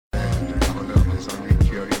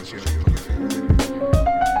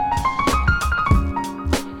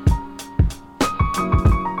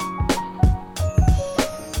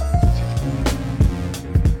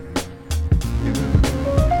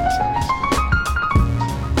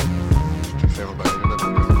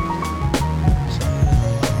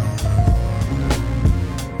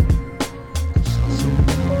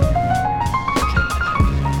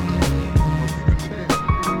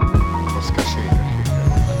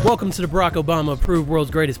Welcome to the Barack Obama approved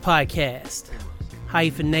world's greatest podcast,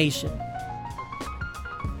 Hyphen Nation.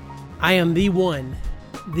 I am the one,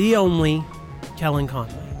 the only, Kellen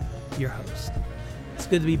Conley, your host. It's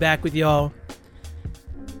good to be back with y'all.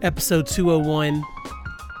 Episode 201.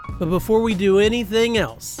 But before we do anything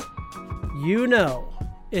else, you know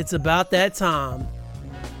it's about that time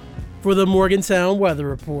for the Morgantown Weather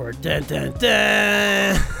Report. Dun, dun,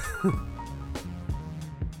 dun.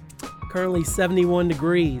 Currently 71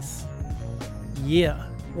 degrees. Yeah,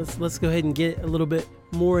 let's go ahead and get a little bit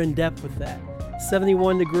more in depth with that.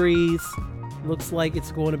 71 degrees. Looks like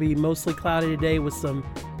it's going to be mostly cloudy today with some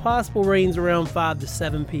possible rains around 5 to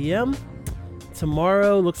 7 p.m.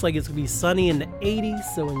 Tomorrow looks like it's going to be sunny in the 80s,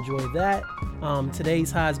 so enjoy that.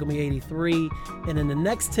 Today's high is going to be 83. And in the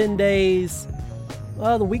next 10 days,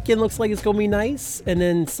 the weekend looks like it's going to be nice. And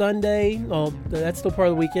then Sunday, that's still part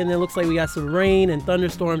of the weekend. It looks like we got some rain and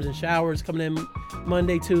thunderstorms and showers coming in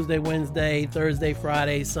Monday, Tuesday, Wednesday, Thursday,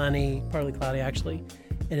 Friday, sunny, partly cloudy actually.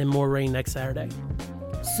 And then more rain next Saturday.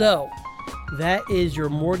 So that is your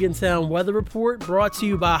Morgantown Weather Report, brought to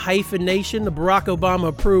you by Hyphen Nation, the Barack Obama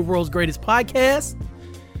approved world's greatest podcast.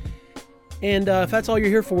 And if that's all you're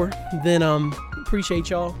here for, then appreciate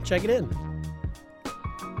y'all. Check it in.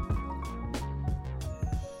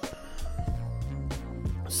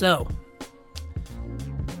 So,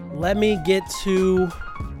 let me get to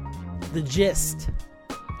the gist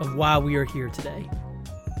of why we are here today.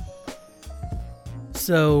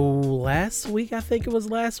 So, last week, I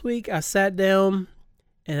sat down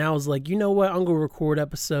and I was like, you know what? I'm going to record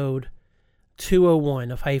episode 201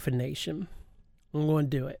 of Hyphen Nation. I'm going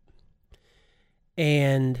to do it.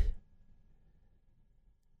 And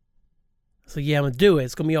so, yeah, I'm going to do it.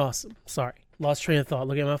 It's going to be awesome. Sorry. Lost train of thought.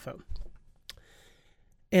 Look at my phone.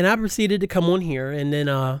 And I proceeded to come on here and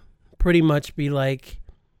then pretty much be like,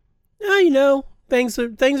 things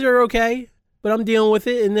are okay, but I'm dealing with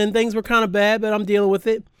it. And then things were kind of bad, but I'm dealing with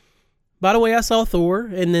it. By the way, I saw Thor,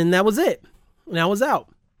 and then that was it. And I was out.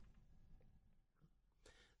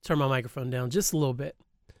 Turn my microphone down just a little bit.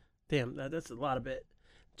 Damn, that's a lot of bit.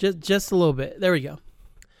 Just a little bit. There we go.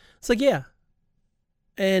 It's like, yeah.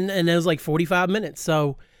 And it was like 45 minutes.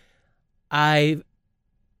 So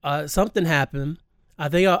something happened. I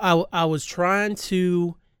think I was trying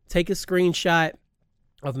to take a screenshot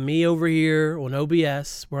of me over here on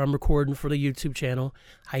OBS, where I'm recording for the YouTube channel,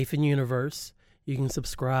 Hyphen Universe. You can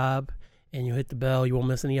subscribe and you hit the bell. You won't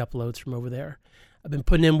miss any uploads from over there. I've been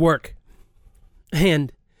putting in work.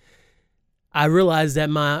 And I realized that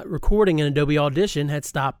my recording in Adobe Audition had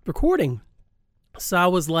stopped recording. So I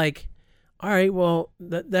was like, all right, well,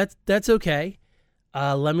 that's okay.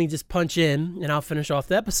 Let me just punch in and I'll finish off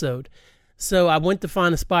the episode. So I went to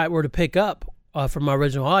find a spot where to pick up from my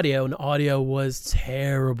original audio, and the audio was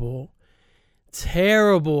terrible.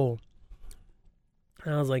 Terrible.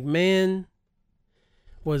 And I was like, man,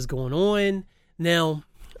 what is going on? Now,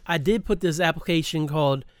 I did put this program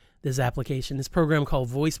called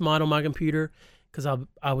Voice Mod on my computer, because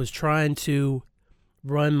I was trying to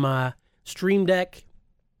run my Stream Deck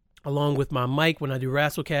along with my mic when I do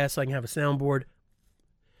Rasslecast, so I can have a soundboard.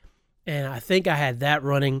 And I think I had that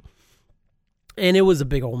running. And it was a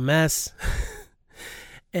big old mess.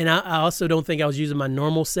 And I also don't think I was using my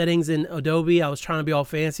normal settings in Adobe. I was trying to be all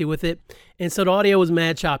fancy with it. And so the audio was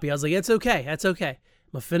mad choppy. I was like, it's okay. That's okay.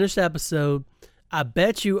 I'm going to finish the episode. I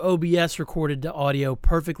bet you OBS recorded the audio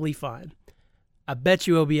perfectly fine. I bet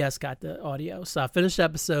you OBS got the audio. So I finished the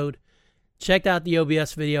episode, checked out the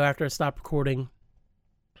OBS video after I stopped recording.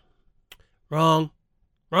 Wrong.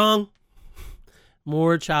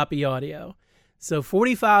 More choppy audio. So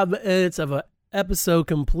 45 minutes of an episode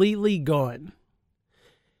completely gone.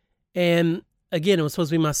 And again, it was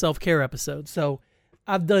supposed to be my self-care episode. So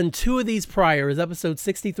I've done two of these prior, is episode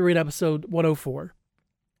 63 and episode 104,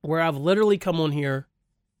 where I've literally come on here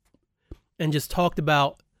and just talked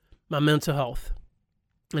about my mental health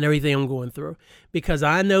and everything I'm going through. Because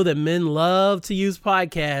I know that men love to use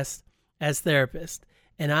podcasts as therapists.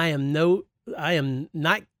 And I am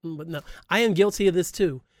guilty of this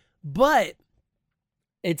too. But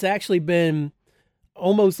it's actually been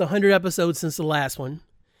almost 100 episodes since the last one.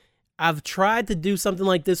 I've tried to do something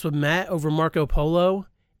like this with Matt over Marco Polo,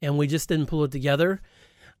 and we just didn't pull it together.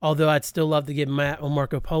 Although I'd still love to get Matt on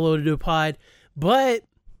Marco Polo to do a pod. But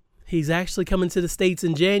he's actually coming to the States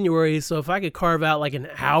in January, so if I could carve out like an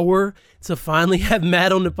hour to finally have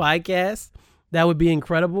Matt on the podcast, that would be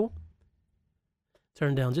incredible.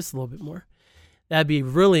 Turn down just a little bit more. That'd be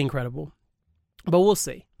really incredible. But we'll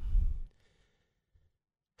see.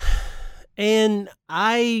 And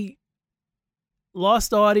I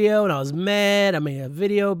lost audio and I was mad. I made a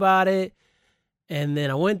video about it. And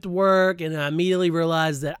then I went to work and I immediately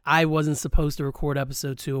realized that I wasn't supposed to record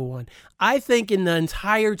episode 201. I think in the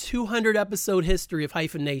entire 200 episode history of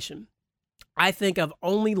Hyphen Nation, I think I've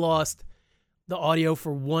only lost the audio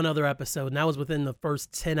for one other episode, and that was within the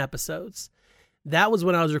first 10 episodes. That was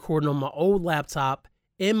when I was recording on my old laptop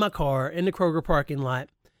in my car in the Kroger parking lot,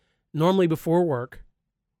 normally before work.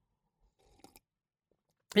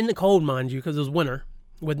 In the cold, mind you, because it was winter,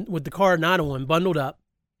 with the car not on, bundled up.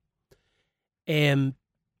 And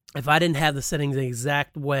if I didn't have the settings the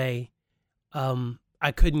exact way,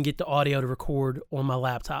 I couldn't get the audio to record on my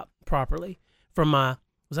laptop properly. I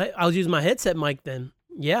was using my headset mic then.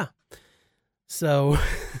 Yeah. So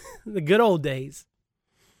the good old days.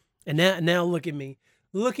 And now look at me.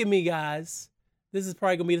 Look at me, guys. This is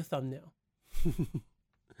probably going to be the thumbnail.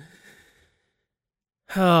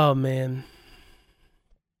 Oh, man.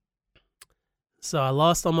 So I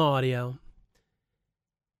lost all my audio.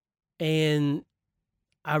 And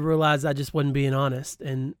I realized I just wasn't being honest.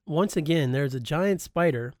 And once again, there's a giant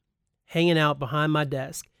spider hanging out behind my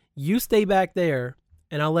desk. You stay back there,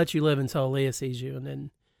 and I'll let you live until Leah sees you, and then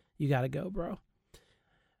you got to go, bro.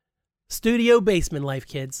 Studio basement life,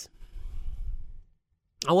 kids.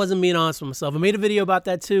 I wasn't being honest with myself. I made a video about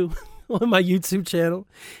that, too, on my YouTube channel.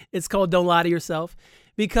 It's called Don't Lie to Yourself.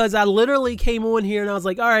 Because I literally came on here, and I was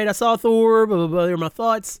like, all right, I saw Thor, blah, blah, blah. They were my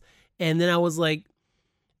thoughts. And then I was like,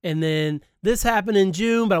 and then this happened in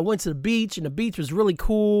June, but I went to the beach, and the beach was really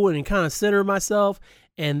cool, and it kind of centered myself.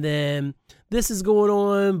 And then this is going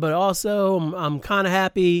on, but also I'm kind of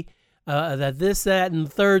happy that this, that, and the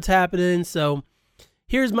third's happening. So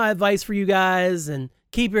here's my advice for you guys, and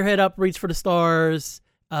keep your head up, reach for the stars.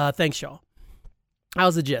 Thanks, y'all.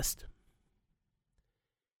 How's the gist?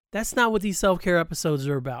 That's not what these self-care episodes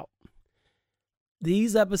are about.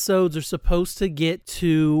 These episodes are supposed to get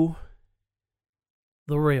to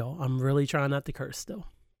the real. I'm really trying not to curse still.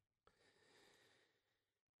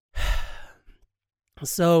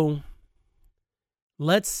 So,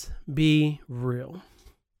 let's be real.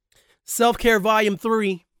 Self-Care Volume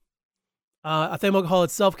 3. I think we'll call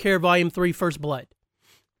it Self-Care Volume 3 First Blood.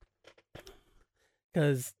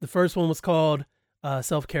 Because the first one was called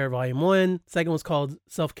Self-Care Volume 1. Second was called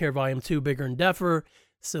Self-Care Volume 2, Bigger and Deffer.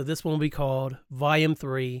 So this one will be called Volume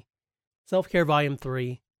 3, Self-Care Volume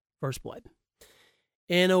 3, First Blood.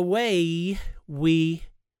 And away we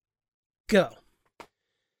go.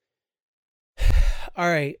 All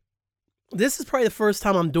right. This is probably the first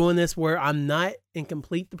time I'm doing this where I'm not in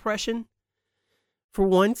complete depression for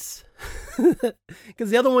once. Because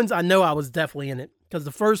the other ones, I know I was definitely in it. Because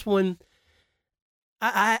the first one,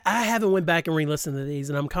 I haven't went back and re-listened to these,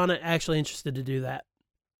 and I'm kind of actually interested to do that.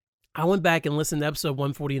 I went back and listened to episode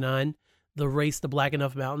 149, The Race to Black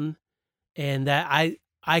Enough Mountain, and that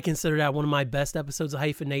I consider that one of my best episodes of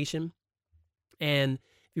Hyphen Nation. And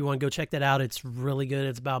if you want to go check that out, it's really good.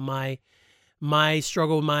 It's about my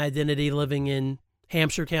struggle with my identity living in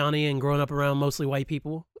Hampshire County and growing up around mostly white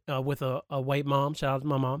people with a white mom. Shout out to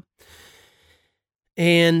my mom.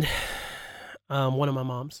 And one of my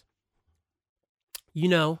moms. You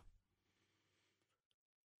know.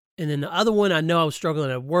 And then the other one, I know I was struggling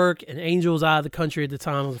at work, and Angel was out of the country at the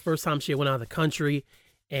time. It was the first time she went out of the country,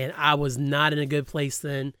 and I was not in a good place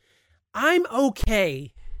then. I'm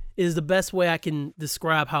okay is the best way I can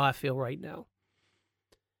describe how I feel right now.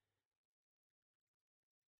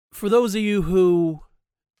 For those of you who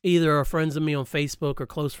either are friends of me on Facebook or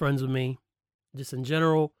close friends with me, just in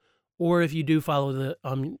general, or if you do follow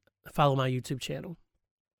follow my YouTube channel,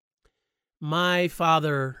 my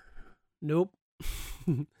father,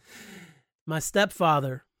 my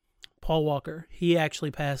stepfather, Paul Walker, he actually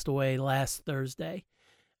passed away last Thursday.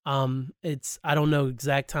 I don't know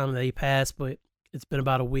exact time that he passed, but it's been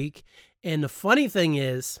about a week. And the funny thing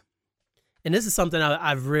is, and this is something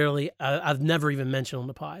I've never even mentioned on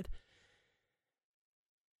the pod,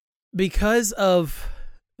 because of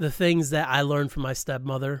the things that I learned from my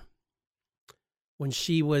stepmother when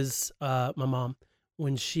she was my mom,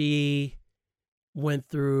 when she went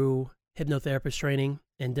through hypnotherapist training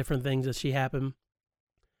and different things that she happened.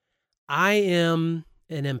 I am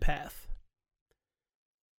an empath.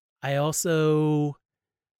 I also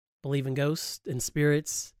believe in ghosts and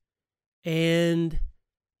spirits. And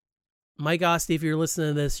Mike Osti, if you're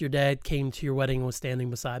listening to this, your dad came to your wedding and was standing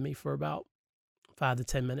beside me for about 5 to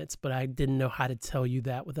 10 minutes, but I didn't know how to tell you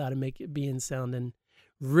that without it sounding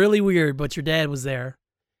really weird. But your dad was there,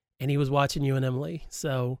 and he was watching you and Emily.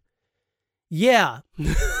 So, yeah.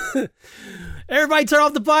 Everybody turn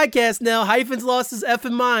off the podcast now. Hyphen's lost his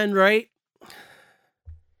effing mind, right?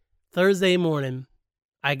 Thursday morning,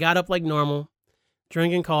 I got up like normal,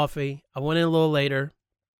 drinking coffee. I went in a little later.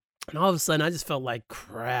 And all of a sudden, I just felt like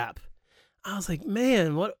crap. I was like,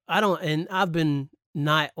 man, and I've been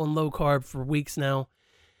not on low carb for weeks now,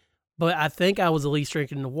 but I think I was at least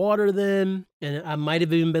drinking the water then, and I might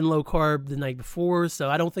have even been low carb the night before, so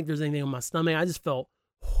I don't think there's anything on my stomach. I just felt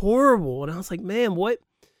horrible, and I was like, man, what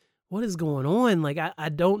is going on? Like, I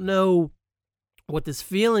don't know what this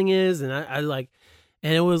feeling is, and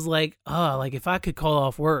and it was like, like if I could call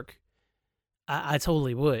off work, I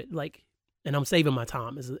totally would, like, and I'm saving my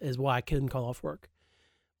time is why I couldn't call off work,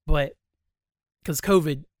 but because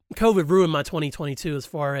COVID ruined my 2022 as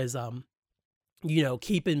far as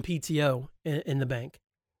keeping PTO in the bank.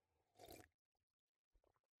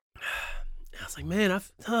 I was like, man, I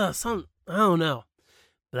don't know,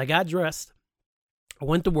 but I got dressed, I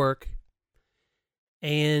went to work,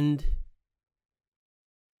 and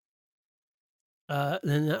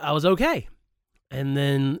then I was okay. And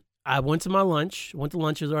then I went to my lunch. Went to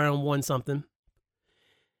lunch, it was around 1 something.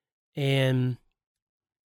 And,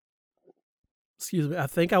 excuse me, I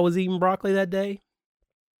think I was eating broccoli that day.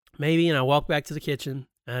 Maybe. And I walked back to the kitchen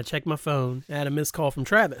and I checked my phone. I had a missed call from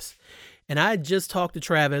Travis. And I had just talked to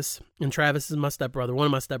Travis. And Travis is my stepbrother, one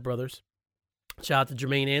of my stepbrothers. Shout out to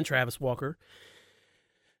Jermaine and Travis Walker,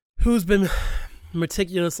 who's been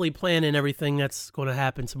meticulously planning everything that's going to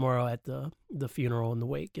happen tomorrow at the funeral and the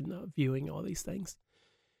wake and the viewing, all these things.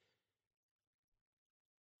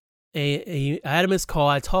 I had a missed call.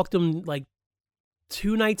 I talked to him like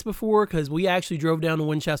 2 nights before because we actually drove down to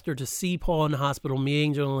Winchester to see Paul in the hospital, me,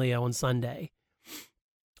 Angel, and Leah on Sunday.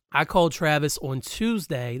 I called Travis on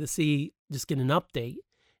Tuesday to just get an update.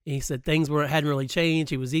 And he said things hadn't really changed.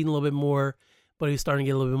 He was eating a little bit more, but he was starting to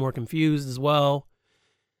get a little bit more confused as well.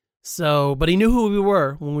 So, but he knew who we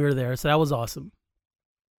were when we were there, so that was awesome.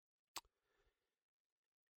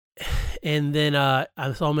 And then I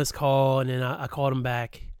saw him miss call, and then I called him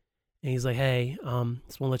back, and he's like, "Hey, just want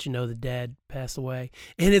to let you know that Dad passed away."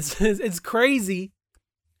 And it's crazy.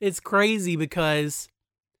 It's crazy because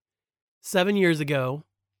 7 years ago,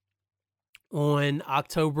 on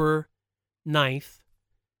October 9th,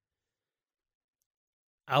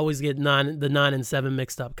 I always get the 9 and 7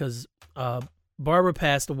 mixed up because Barbara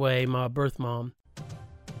passed away, my birth mom.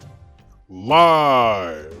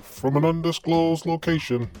 Live from an undisclosed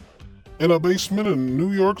location in a basement in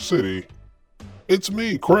New York City, it's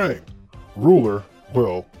me, Krang, ruler,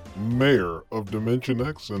 mayor of Dimension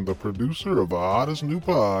X and the producer of the hottest new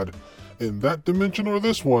pod in that dimension or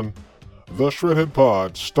this one, the Shredhead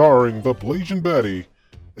Pod, starring the Blasian Baddie,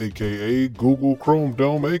 aka Google Chrome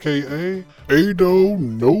Dome, aka Ado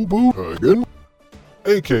Nobu again,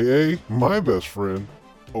 aka my best friend,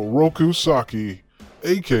 Oroku Saki,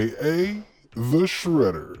 aka the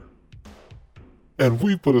Shredder. And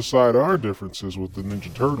we put aside our differences with the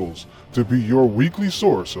Ninja Turtles to be your weekly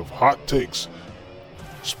source of hot takes,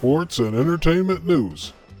 sports, and entertainment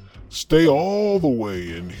news. Stay all the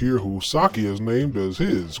way and hear who Saki has named as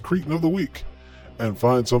his Cretin of the Week, and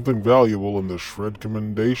find something valuable in the Shred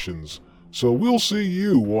Commendations. So we'll see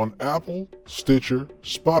you on Apple, Stitcher,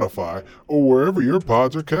 Spotify, or wherever your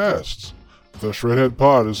pods are casts. The Shredhead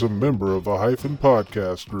Pod is a member of the Hyphen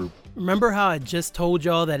Podcast Group. Remember how I just told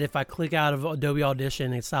y'all that if I click out of Adobe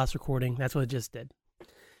Audition, it stops recording? That's what it just did.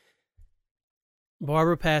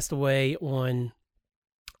 Barbara passed away on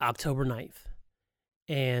October 9th,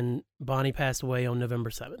 and Bonnie passed away on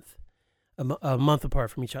November 7th, a month apart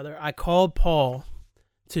from each other. I called Paul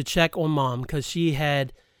to check on Mom because she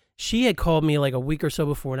had called me like a week or so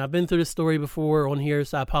before, and I've been through this story before on here,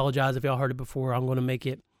 so I apologize if y'all heard it before. I'm going to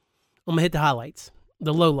hit the highlights,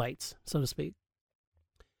 the lowlights, so to speak.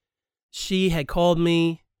 She had called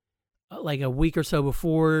me like a week or so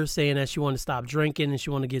before saying that she wanted to stop drinking and she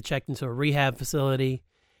wanted to get checked into a rehab facility.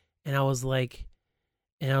 And I was like,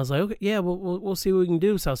 okay, yeah, we'll see what we can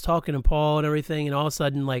do. So I was talking to Paul and everything, and all of a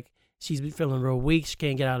sudden, like, she's been feeling real weak. She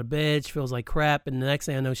can't get out of bed. She feels like crap. And the next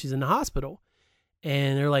thing I know, she's in the hospital.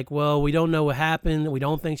 And they're like, well, we don't know what happened. We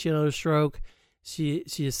don't think she had a stroke. It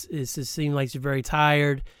just seemed like she's very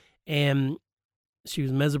tired. And she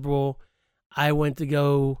was miserable. I went to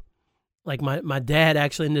go, like, my dad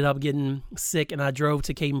actually ended up getting sick, and I drove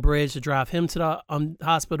to Caden Bridge to drive him to the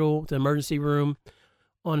hospital, to the emergency room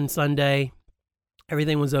on Sunday.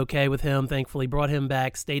 Everything was okay with him, thankfully. Brought him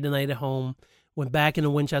back, stayed the night at home, went back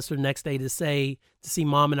into Winchester the next day to see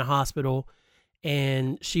Mom in the hospital,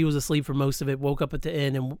 and she was asleep for most of it. Woke up at the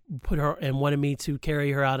end and wanted me to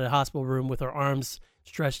carry her out of the hospital room with her arms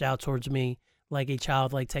stretched out towards me like a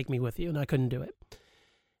child, like, take me with you, and I couldn't do it.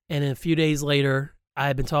 And then a few days later, I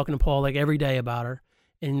had been talking to Paul like every day about her,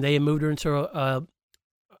 and they had moved her into I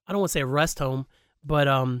don't want to say a rest home, but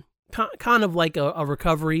kind of like a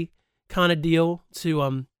recovery kind of deal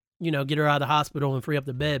to get her out of the hospital and free up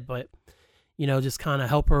the bed, but, just kind of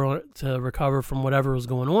help her to recover from whatever was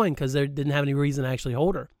going on because they didn't have any reason to actually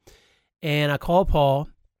hold her. And I called Paul.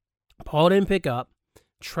 Paul didn't pick up.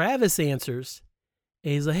 Travis answers.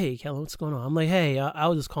 And he's like, hey, Kellen, what's going on? I'm like, hey, I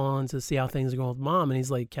was just calling to see how things are going with Mom. And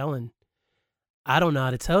he's like, Kellen, I don't know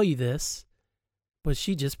how to tell you this, but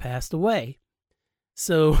she just passed away.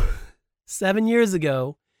 So 7 years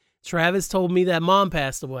ago, Travis told me that Mom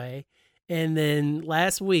passed away. And then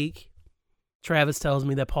last week, Travis tells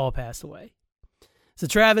me that Paul passed away. So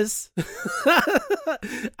Travis,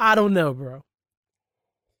 I don't know, bro.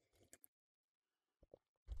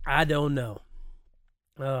 I don't know.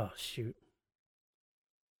 Oh, shoot.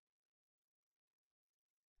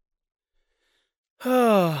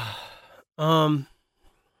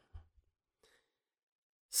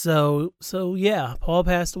 So yeah, Paul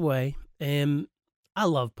passed away, and I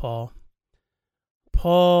love Paul.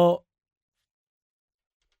 Paul,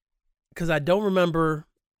 because I don't remember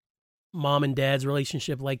Mom and Dad's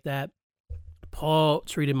relationship like that. Paul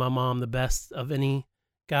treated my mom the best of any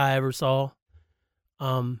guy I ever saw.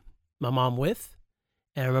 My mom with,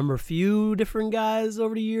 and I remember a few different guys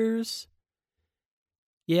over the years.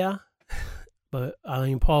 Yeah. But I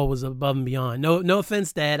mean, Paul was above and beyond. No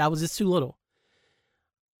offense, Dad. I was just too little.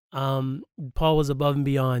 Paul was above and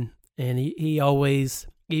beyond, and he always,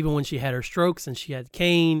 even when she had her strokes and she had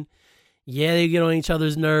Kane, yeah, they get on each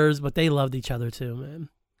other's nerves, but they loved each other too, man.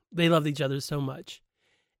 They loved each other so much,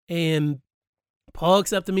 and Paul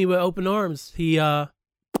accepted me with open arms.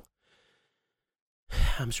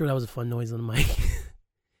 I'm sure that was a fun noise on the mic.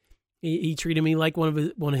 He treated me like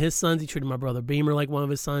one of his sons. He treated my brother Beamer like one of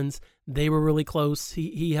his sons. They were really close.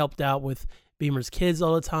 He helped out with Beamer's kids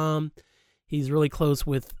all the time. He's really close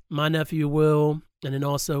with my nephew Will, and then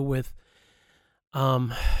also with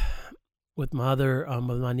my other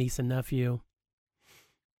with my niece and nephew.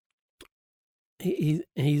 He's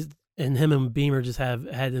and him and Beamer just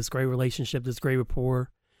had this great relationship, this great rapport.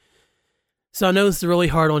 So I know it's really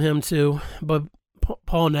hard on him too, but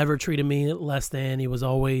Paul never treated me less than. He was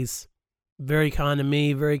always very kind to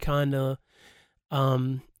me, very kind to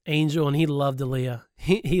Angel, and he loved Aaliyah.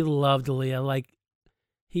 He loved Aaliyah. Like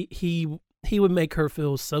he would make her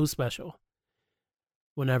feel so special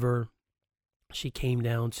whenever she came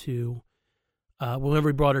down to whenever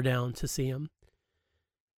he brought her down to see him.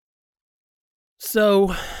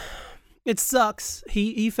 So it sucks.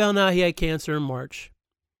 He found out he had cancer in March.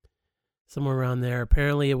 Somewhere around there.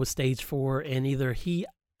 Apparently it was stage 4, and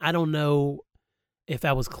I don't know if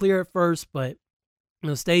that was clear at first, but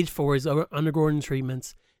stage 4 is undergoing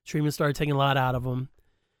treatments. Treatment started taking a lot out of him,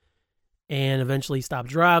 and eventually stopped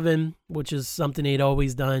driving, which is something he'd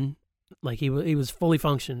always done. Like he was fully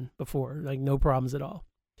functioned before, like no problems at all.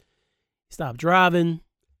 He stopped driving,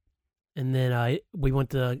 and then we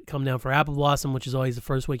went to come down for Apple Blossom, which is always the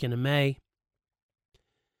first weekend of May,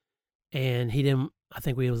 and he didn't. I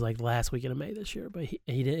think it was like last weekend of May this year, but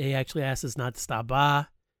he actually asked us not to stop by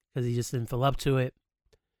because he just didn't feel up to it.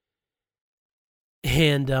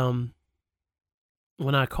 And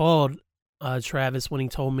when I called Travis, when he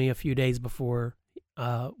told me a few days before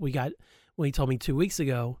when he told me 2 weeks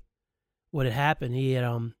ago what had happened, he had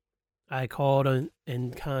I called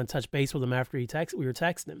and kind of touched base with him after we were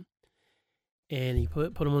texting him, and he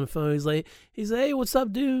put him on the phone. He's like, hey, what's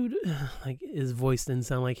up, dude? Like his voice didn't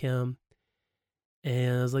sound like him.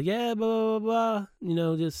 And I was like, yeah, blah, blah,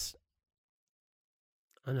 blah.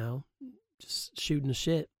 Just shooting the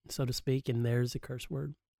shit, so to speak. And there's the curse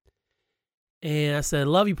word. And I said,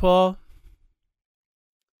 love you, Paul.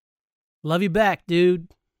 Love you back, dude.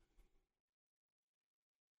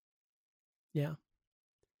 Yeah.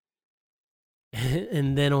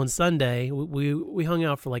 And then on Sunday, we hung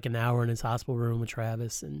out for like an hour in his hospital room with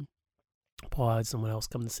Travis, and Paul had someone else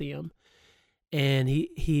come to see him. And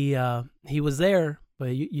he was there,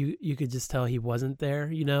 but you could just tell he wasn't there,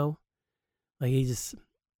 like he just,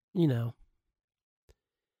 And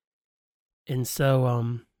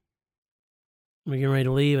so we're getting ready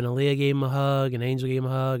to leave, and Aaliyah gave him a hug, and Angel gave him a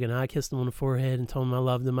hug, and I kissed him on the forehead and told him I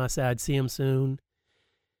loved him. I said I'd see him soon,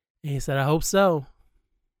 and he said I hope so.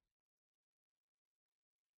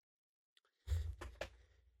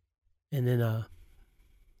 And then a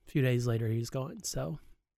few days later, he's gone. So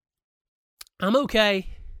I'm okay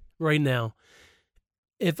right now.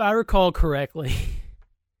 If I recall correctly,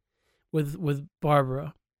 with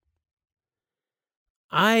Barbara,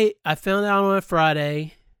 I found out on a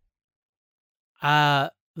Friday.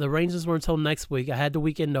 The arrangements weren't until next week. I had the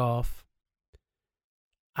weekend off.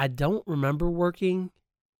 I don't remember working.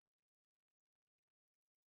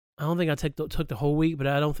 I don't think I took the whole week, but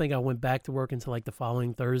I don't think I went back to work until like the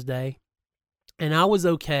following Thursday. And I was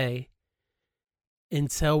okay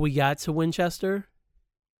until we got to Winchester.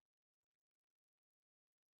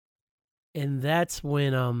 And that's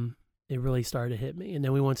when it really started to hit me. And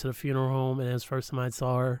then we went to the funeral home, and it was the first time I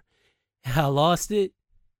saw her. I lost it.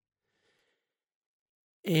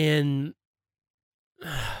 And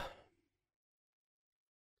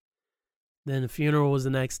then the funeral was the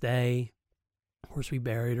next day. Of course, we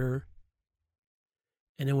buried her.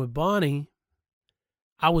 And then with Bonnie,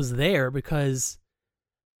 I was there because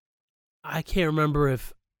I can't remember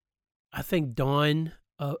if, I think Dawn,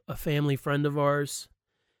 a family friend of ours,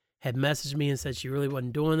 had messaged me and said she really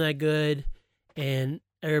wasn't doing that good. And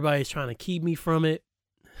everybody's trying to keep me from it.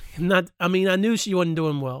 I knew she wasn't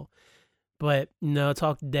doing well. But, I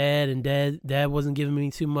talked to Dad, and Dad wasn't giving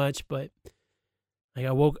me too much. But like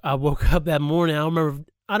I woke up that morning. I don't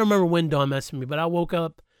remember when Dawn messaged me, but I woke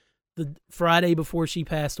up the Friday before she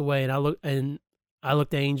passed away, and I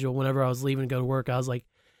looked at Angel whenever I was leaving to go to work. I was like,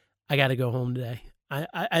 I got to go home today.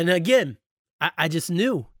 I just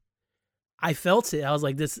knew. I felt it. I was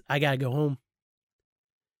like, I got to go home.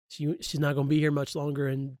 She's not going to be here much longer.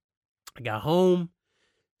 And I got home.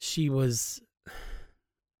 She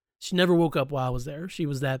never woke up while I was there. She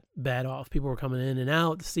was that bad off. People were coming in and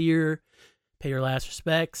out to see her, pay her last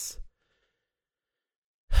respects.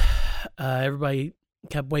 Everybody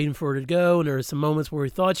kept waiting for her to go, and there were some moments where we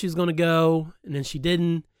thought she was going to go, and then she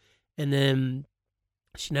didn't. And then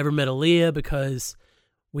she never met Aaliyah because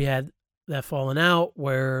we had that falling out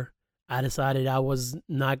where I decided I was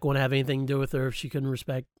not going to have anything to do with her if she couldn't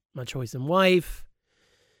respect my choice in wife.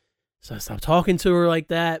 So I stopped talking to her like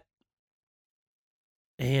that.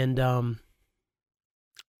 And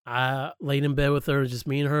I laid in bed with her, just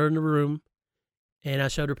me and her in the room. And I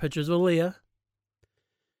showed her pictures of Aaliyah,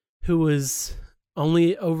 who was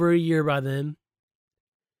only over a year by then.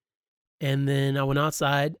 And then I went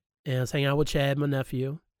outside and I was hanging out with Chad, my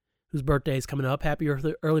nephew, whose birthday is coming up. Happy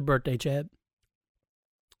early birthday, Chad.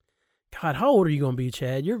 God, how old are you going to be,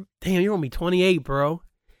 Chad? You're going to be 28, bro.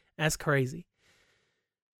 That's crazy.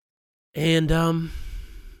 And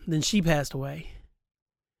then she passed away.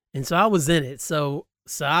 And so I was in it. So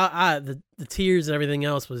the tears and everything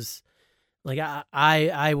else was like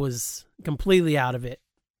I was completely out of it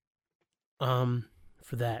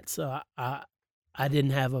for that. So I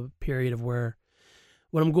didn't have a period of where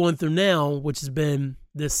what I'm going through now, which has been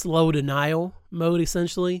this slow denial mode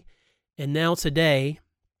essentially. And now today,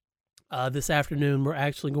 this afternoon, we're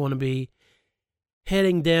actually going to be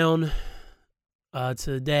heading down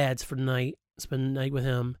to Dad's for the night, spend the night with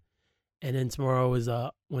him. And then tomorrow is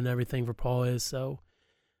when everything for Paul is. So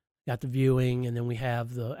got the viewing, and then we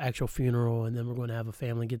have the actual funeral, and then we're going to have a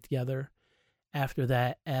family get together after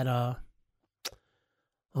that at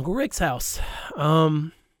Uncle Rick's house.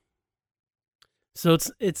 So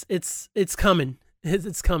it's coming.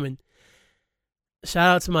 It's coming.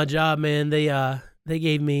 Shout out to my job, man. They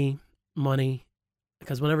gave me money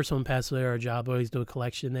because whenever someone passes away at our job, we always do a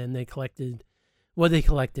collection, and they collected what they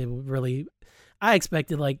collected. Really, I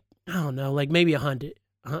expected like, I don't know, like maybe 100.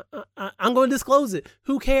 I'm going to disclose it.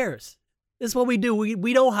 Who cares? This is what we do.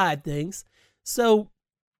 We don't hide things. So,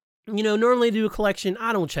 normally do a collection.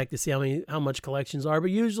 I don't check to see how much collections are,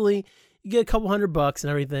 but usually you get a couple $100 and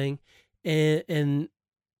everything. And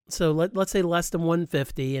so let's say less than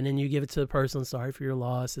 150, and then you give it to the person. Sorry for your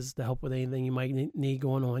loss. This is to help with anything you might need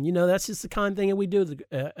going on. That's just the kind of thing that we do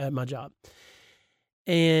at my job.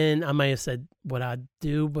 And I might have said what I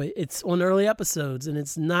do, but it's on early episodes, and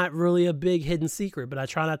it's not really a big hidden secret, but I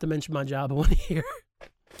try not to mention my job on here.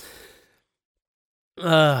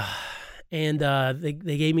 And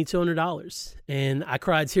they gave me $200, and I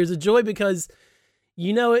cried tears of joy because,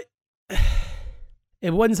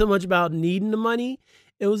 it wasn't so much about needing the money.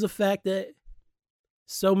 It was the fact that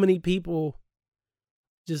so many people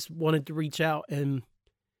just wanted to reach out and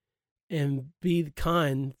be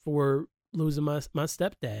kind for losing my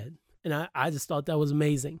stepdad. And I just thought that was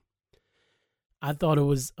amazing. I thought it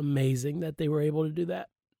was amazing that they were able to do that.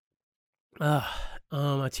 I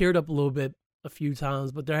teared up a little bit a few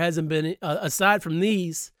times, but there hasn't been, aside from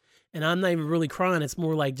these, and I'm not even really crying, it's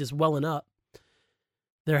more like just welling up.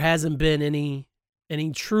 There hasn't been any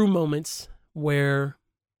true moments where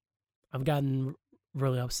I've gotten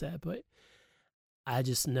really upset, but I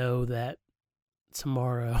just know that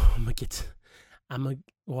tomorrow I'm gonna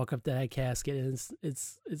walk up to that casket, and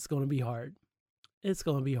it's gonna be hard. It's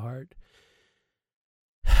gonna be hard.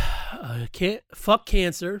 Fuck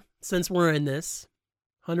cancer, since we're in this,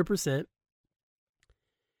 100%.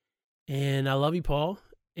 And I love you, Paul,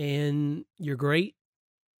 and you're great,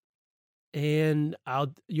 and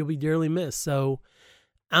you'll be dearly missed. So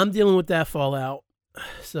I'm dealing with that fallout,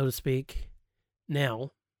 so to speak,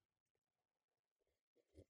 Now,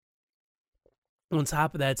 on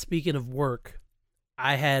top of that, speaking of work,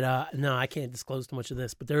 I had no, I can't disclose too much of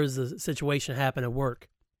this, but there was a situation happen at work.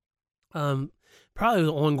 Probably an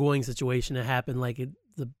ongoing situation that happened like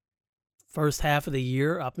the first half of the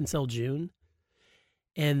year up until June,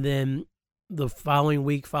 and then the following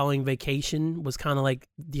week, following vacation, was kind of like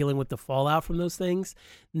dealing with the fallout from those things.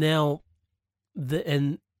 Now,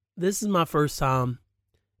 and this is my first time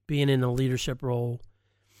being in a leadership role,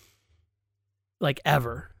 like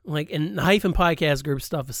ever. Like, in the Hyphen Podcast Group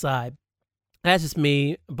stuff aside, that's just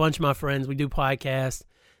me, a bunch of my friends. We do podcasts.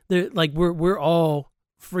 They're like we're all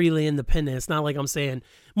freely independent. It's not like I'm saying,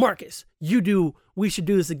 Marcus, we should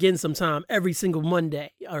do this again sometime every single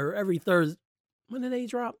Monday or every Thursday. When did they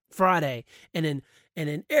drop? Friday. And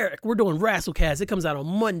then Eric, we're doing Rasslecast. It comes out on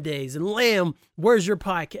Mondays. And Lamb, where's your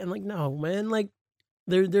podcast? I'm like, no, man. Like,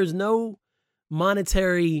 there's no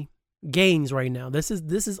monetary gains right now. This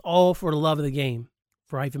is all for the love of the game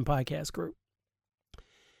for Hyphen Podcast Group.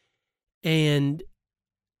 And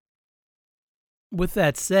with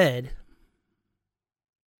that said,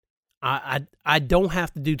 I don't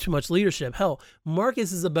have to do too much leadership. Hell,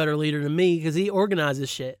 Marcus is a better leader than me because he organizes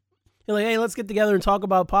shit. He's like, hey, let's get together and talk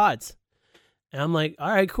about pods. And I'm like, all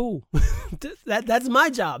right, cool. That's my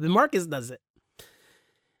job, and Marcus does it.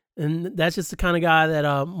 And that's just the kind of guy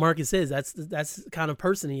that Marcus is. That's the kind of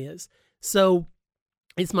person he is. So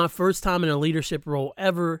it's my first time in a leadership role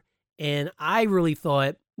ever, and I really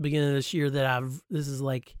thought beginning of this year that I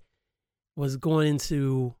was going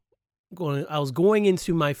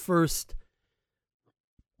into my first,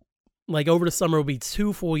 like, over the summer will be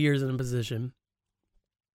 2 full years in a position.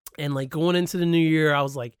 And like going into the new year, I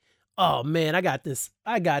was like, oh man, I got this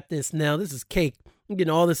now. This is cake. I'm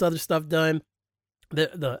getting all this other stuff done.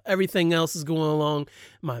 The everything else is going along.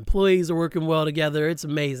 My employees are working well together. It's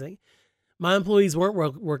amazing. My employees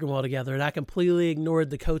weren't working well together, and I completely ignored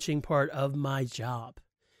the coaching part of my job.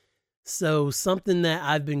 So something that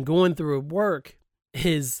I've been going through at work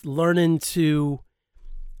is learning to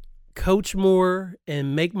coach more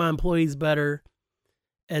and make my employees better,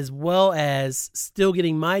 as well as still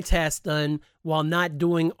getting my tasks done while not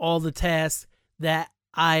doing all the tasks that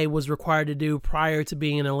I was required to do prior to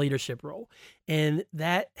being in a leadership role. And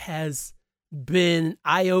that has been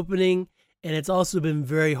eye-opening, and it's also been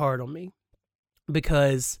very hard on me,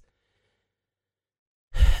 because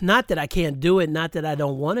not that I can't do it, not that I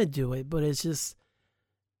don't want to do it, but it's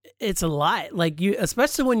a lot. Like,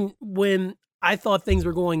 especially when I thought things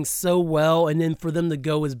were going so well, and then for them to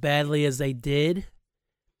go as badly as they did.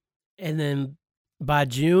 And then by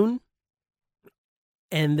June,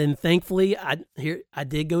 and then thankfully I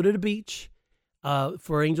did go to the beach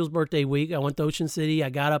for Angel's birthday week. I went to Ocean City. I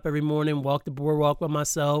got up every morning, walked the boardwalk by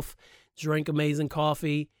myself, drank amazing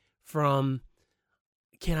coffee from,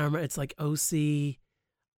 can't I remember? It's like OC.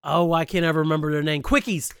 Oh, I can't ever remember their name.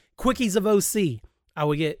 Quickies of OC. I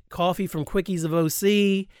would get coffee from Quickies of OC,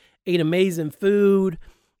 ate amazing food,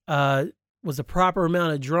 was a proper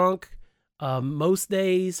amount of drunk most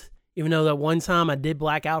days. Even though that one time I did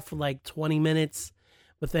black out for like 20 minutes,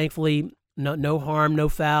 but thankfully no harm, no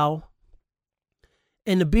foul.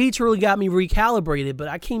 And the beach really got me recalibrated, but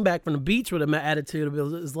I came back from the beach with an attitude. I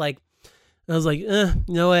was like, you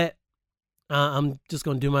know what? I'm just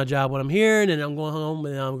going to do my job when I'm here, and then I'm going home,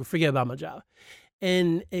 and I'm going to forget about my job.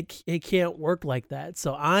 And it can't work like that.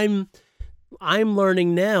 So I'm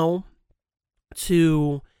learning now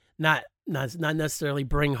to not necessarily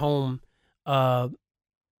bring home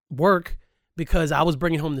work, because I was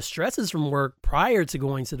bringing home the stresses from work prior to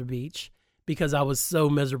going to the beach, because I was so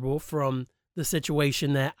miserable from the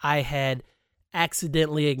situation that I had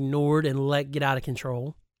accidentally ignored and let get out of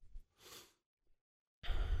control.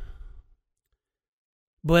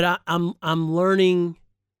 But I'm learning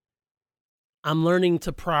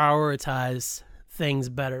to prioritize things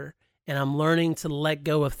better, and I'm learning to let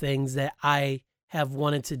go of things that I have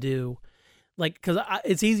wanted to do. Like, because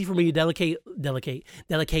it's easy for me to delegate. It's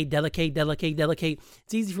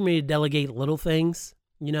easy for me to delegate little things,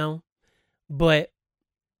 but,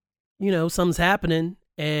 something's happening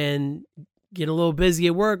and get a little busy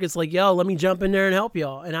at work. It's like, yo, let me jump in there and help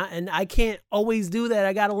y'all. And I can't always do that.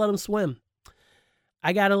 I got to let them swim.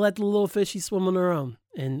 I got to let the little fishies swim on their own.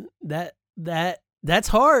 And that's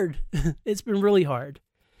hard. It's been really hard.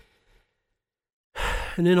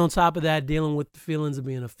 And then on top of that, dealing with the feelings of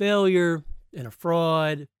being a failure and a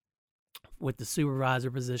fraud with the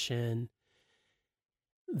supervisor position,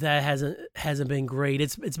 that hasn't been great.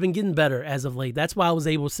 It's been getting better as of late. That's why I was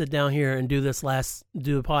able to sit down here and do a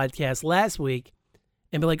podcast last week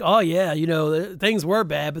and be like, oh yeah, things were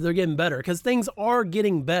bad, but they're getting better, because things are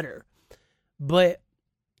getting better. But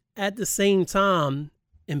at the same time,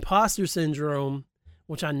 imposter syndrome,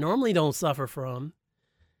 which I normally don't suffer from,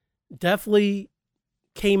 definitely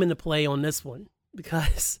came into play on this one,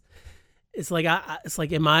 because it's like it's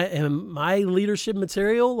like, am my leadership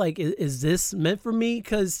material, like, is this meant for me?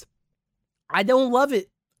 Because I don't love it.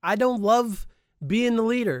 I don't love being the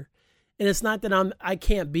leader. And it's not that I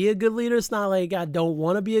can't be a good leader. It's not like I don't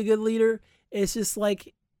want to be a good leader. It's just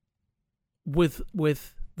like with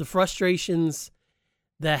the frustrations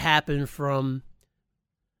that happen from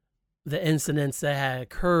the incidents that had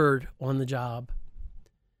occurred on the job,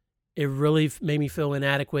 it really made me feel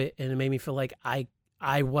inadequate, and it made me feel like I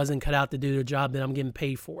wasn't cut out to do the job that I'm getting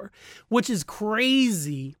paid for, which is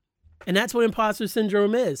crazy. And that's what imposter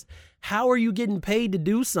syndrome is. How are you getting paid to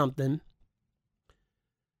do something?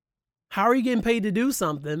 How are you getting paid to do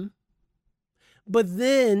something? But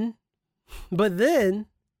then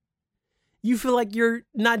you feel like you're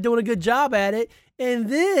not doing a good job at it. And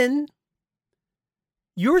then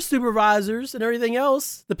your supervisors and everything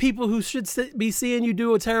else, the people who should be seeing you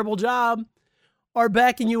do a terrible job, are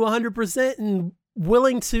backing you 100% and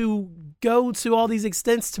willing to go to all these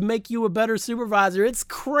extents to make you a better supervisor. It's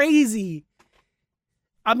crazy.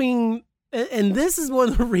 I mean, and this is one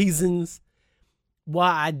of the reasons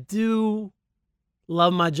why I do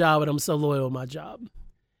love my job and I'm so loyal to my job.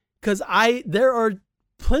 Because there are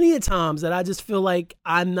plenty of times that I just feel like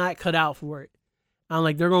I'm not cut out for it. I'm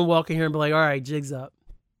like, they're going to walk in here and be like, all right, jig's up.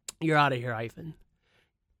 You're out of here, Ivan.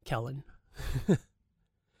 Kellen.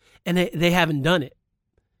 And they haven't done it.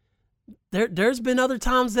 There's been other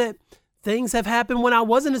times that things have happened when I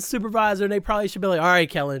wasn't a supervisor, and they probably should be like, all right,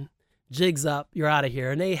 Kellen, jig's up. You're out of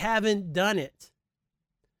here. And they haven't done it.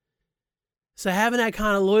 So having that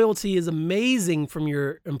kind of loyalty is amazing from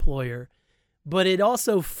your employer, but it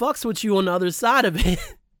also fucks with you on the other side of it.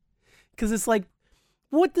 Because it's like,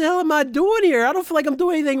 what the hell am I doing here? I don't feel like I'm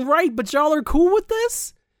doing anything right, but y'all are cool with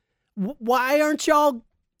this? Why aren't y'all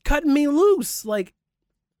cutting me loose? Like,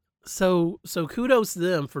 so kudos to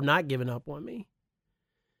them for not giving up on me.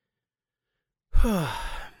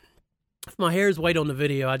 If my hair is white on the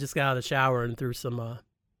video, I just got out of the shower and threw some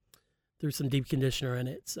deep conditioner in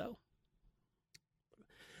it. So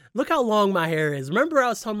look how long my hair is. Remember I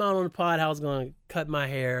was talking about on the pod how I was going to cut my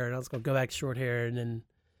hair and I was going to go back to short hair, and then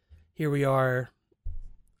here we are,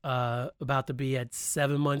 about to be at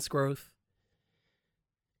 7 months growth.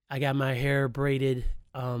 I got my hair braided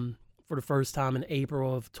for the first time in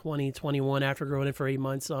April of 2021 after growing it for 8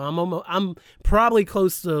 months. So I'm probably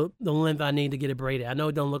close to the length I need to get it braided. I know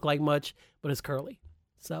it don't look like much, but it's curly.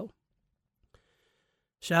 So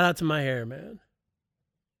shout out to my hair, man.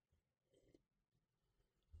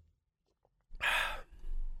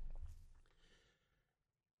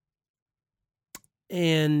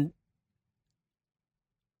 And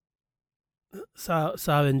so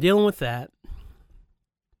I've been dealing with that.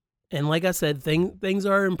 And like I said, things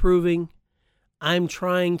are improving. I'm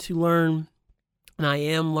trying to learn, and I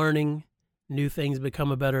am learning new things,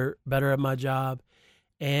 become better at my job.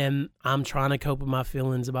 And I'm trying to cope with my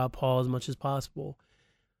feelings about Paul as much as possible.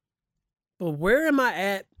 But where am I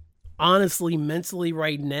at, honestly, mentally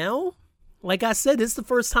right now? Like I said, this is the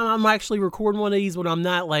first time I'm actually recording one of these when I'm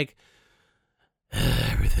not like,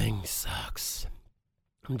 everything sucks.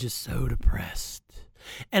 I'm just so depressed.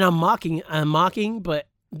 And I'm mocking, but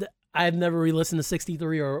I've never re-listened to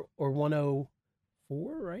 63 or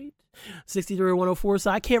 104, right? 63 or 104. So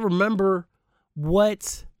I can't remember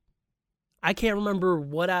what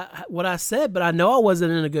I said, but I know I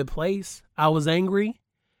wasn't in a good place. I was angry.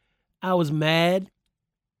 I was mad.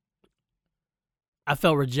 I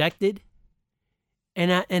felt rejected.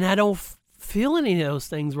 And I don't feel any of those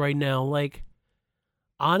things right now. Like,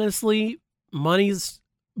 honestly, money's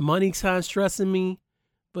kind of stressing me,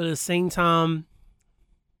 but at the same time,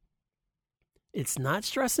 it's not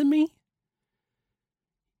stressing me,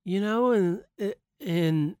 you know,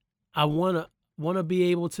 and I want to be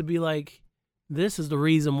able to be like, this is the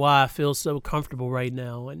reason why I feel so comfortable right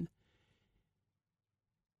now. And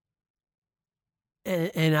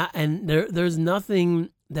there's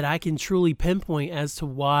nothing that I can truly pinpoint as to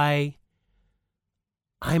why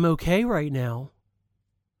I'm okay right now.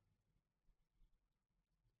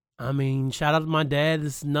 I mean, shout out to my dad.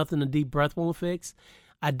 This is nothing a deep breath won't fix.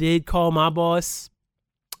 I did call my boss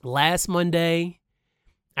last Monday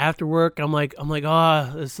after work. I'm like,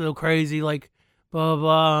 oh, it's so crazy. Like, blah, blah,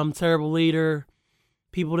 blah. I'm a terrible leader.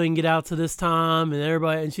 People didn't get out to this time,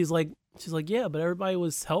 and she's like, yeah, but everybody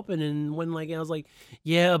was helping and when like, and I was like,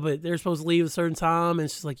 yeah, but they're supposed to leave a certain time.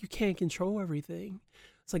 And she's like, you can't control everything.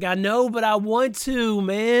 It's like, I know, but I want to,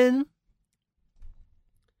 man.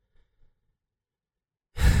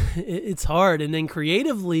 it's hard. And then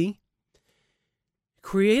creatively,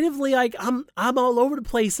 like I'm all over the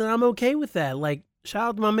place, and I'm okay with that. Like, shout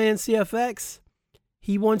out to my man CFX.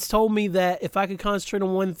 He once told me that if I could concentrate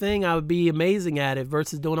on one thing, I would be amazing at it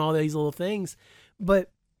versus doing all these little things. But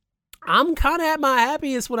I'm kind of at my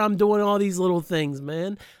happiest when I'm doing all these little things,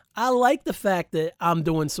 man. I like the fact that I'm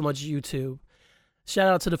doing so much YouTube. Shout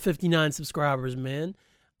out to the 59 subscribers, man.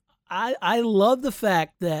 I love the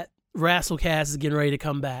fact that Rasslecast is getting ready to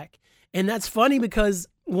come back. And that's funny because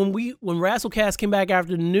when Rasslecast came back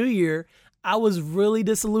after the new year, I was really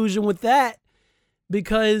disillusioned with that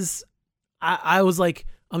because I was like,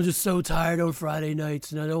 I'm just so tired on Friday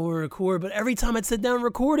nights and I don't want to record. But every time I'd sit down and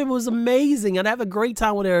record, it was amazing. I'd have a great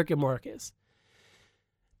time with Eric and Marcus.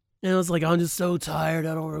 And I was like, I'm just so tired.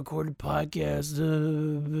 I don't record a podcast.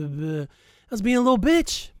 I was being a little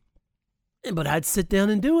bitch. But I'd sit down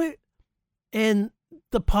and do it. And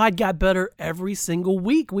the pod got better every single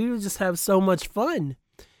week. We would just have so much fun.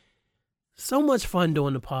 So much fun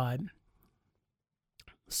doing the pod.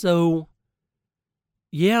 So,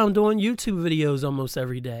 yeah, I'm doing YouTube videos almost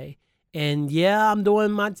every day. And yeah, I'm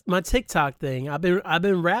doing my TikTok thing. I've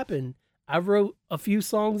been rapping. I wrote a few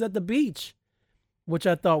songs at the beach, which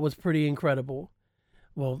I thought was pretty incredible.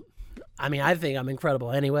 Well, I mean, I think I'm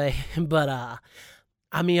incredible anyway. But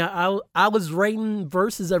I mean, I was writing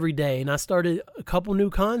verses every day, and I started a couple new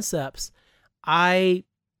concepts. I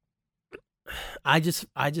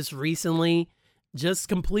just recently just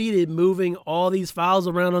completed moving all these files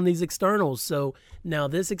around on these externals. So now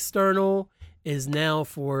this external is now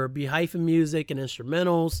for Bhyphen music and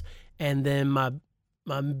instrumentals. And then my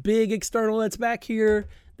big external that's back here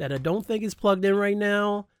that I don't think is plugged in right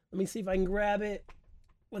now. Let me see if I can grab it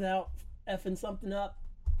without effing something up.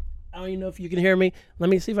 I don't even know if you can hear me. Let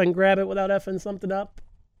me see if I can grab it without effing something up.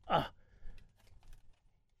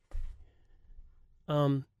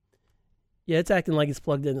 Yeah, it's acting like it's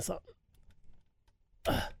plugged into something.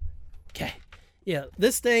 Okay. Yeah,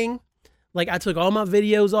 this thing, like I took all my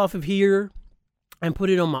videos off of here and put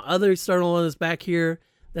it on my other external one that's back here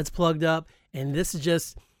that's plugged up. And this is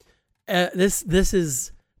just, this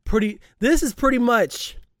is pretty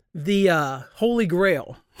much the holy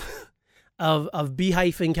grail of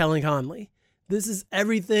Bhyphen Kellen Conley. This is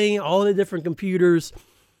everything, all the different computers,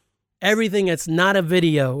 everything that's not a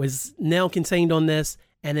video is now contained on this.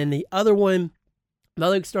 And then the other one,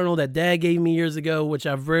 another external that Dad gave me years ago, which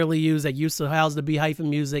I've rarely used, that used to house the Bhyphen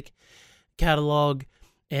music catalog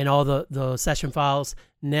and all the session files,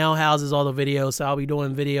 now houses all the videos. So I'll be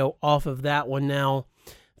doing video off of that one now.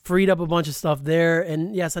 Freed up a bunch of stuff there.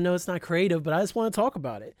 And yes, I know it's not creative, but I just want to talk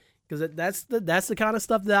about it because that's the kind of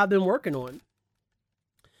stuff that I've been working on.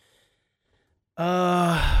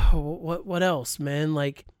 What else, man?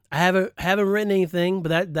 Like I haven't written anything,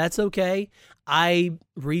 but that's okay. I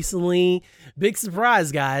recently, big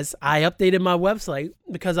surprise, guys, I updated my website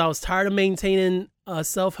because I was tired of maintaining a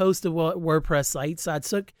self-hosted WordPress site. So I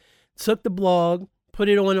took the blog, put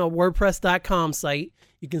it on a WordPress.com site.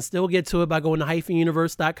 You can still get to it by going to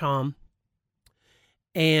hyphenuniverse.com.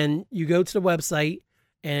 And you go to the website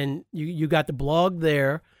and you got the blog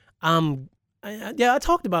there. I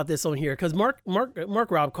talked about this on here because Mark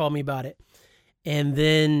Rob called me about it. And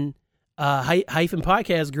then Hyphen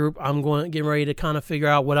Podcast Group, I'm getting ready to kind of figure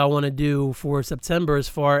out what I want to do for September as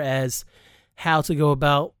far as how to go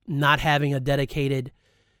about not having a dedicated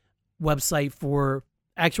website for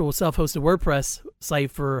actual self-hosted WordPress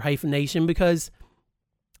site for Hyphen Nation, because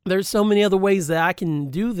there's so many other ways that I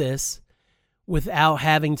can do this without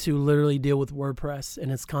having to literally deal with WordPress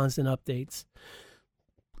and its constant updates.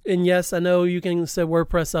 And yes, I know you can set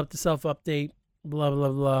WordPress up to self-update, blah, blah,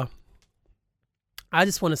 blah. I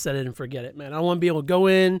just want to set it and forget it, man. I want to be able to go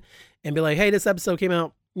in and be like, hey, this episode came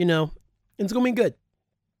out, and it's going to be good.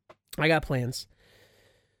 I got plans.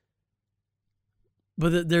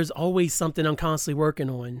 But there's always something I'm constantly working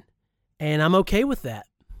on, and I'm okay with that.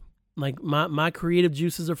 Like, my creative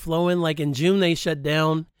juices are flowing. Like, in June, they shut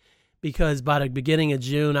down because by the beginning of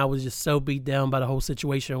June, I was just so beat down by the whole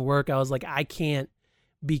situation at work. I was like, I can't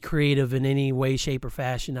be creative in any way, shape, or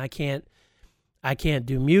fashion. I can't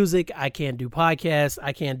do music. I can't do podcasts.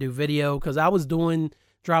 I can't do video because I was dropping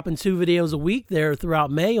 2 videos a week there throughout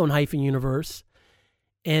May on Hyphen Universe.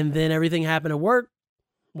 And then everything happened at work.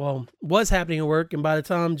 Well, was happening at work. And by the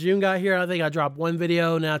time June got here, I think I dropped 1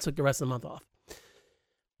 video. Now I took the rest of the month off.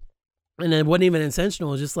 And it wasn't even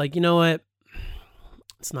intentional. It was just like, you know what?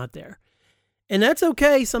 It's not there. And that's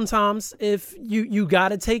okay sometimes if you got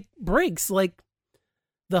to take breaks. Like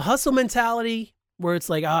the hustle mentality, where it's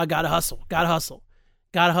like, I gotta hustle, gotta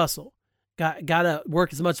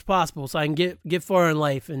work as much as possible so I can get far in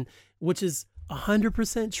life, and which is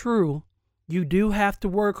 100% true. You do have to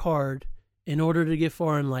work hard in order to get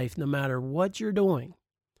far in life, no matter what you're doing.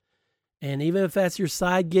 And even if that's your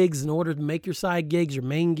side gigs, in order to make your side gigs your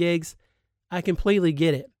main gigs, I completely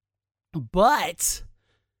get it. But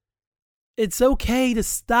it's okay to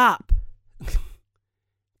stop.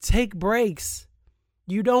 Take breaks.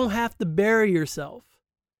 You don't have to bury yourself.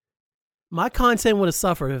 My content would have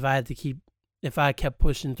suffered if I kept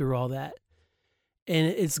pushing through all that. And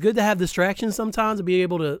it's good to have distractions sometimes, to be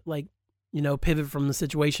able to pivot from the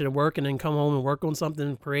situation at work and then come home and work on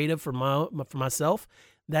something creative for myself.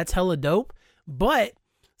 That's hella dope. But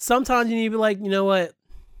sometimes you need to be like, you know what?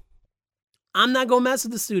 I'm not going to mess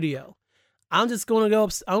with the studio. I'm just going to go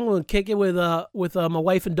I'm going to kick it with my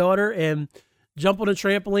wife and daughter and jump on a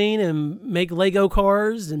trampoline and make Lego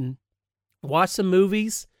cars and watch some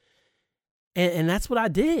movies. And that's what I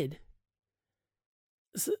did.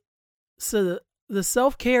 So the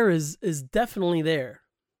self-care is definitely there.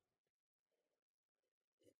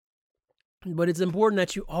 But it's important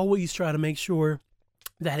that you always try to make sure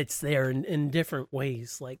that it's there in different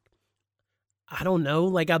ways. Like, I don't know,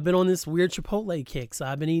 like I've been on this weird Chipotle kick. So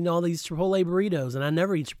I've been eating all these Chipotle burritos, and I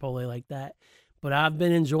never eat Chipotle like that. But I've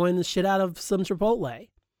been enjoying the shit out of some Chipotle.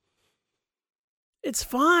 It's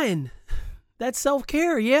fine. That's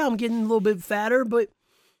self-care. Yeah, I'm getting a little bit fatter, but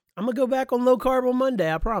I'm going to go back on low carb on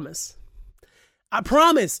Monday. I promise. I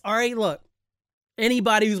promise. All right, look.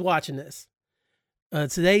 Anybody who's watching this.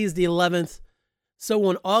 Today is the 11th. So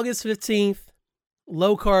on August 15th,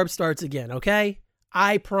 low carb starts again, okay?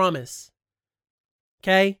 I promise.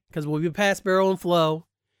 Okay? Because we'll be past Barrel and Flow,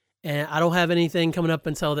 and I don't have anything coming up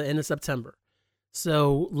until the end of September.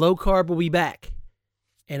 So low carb will be back,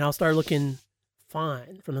 and I'll start looking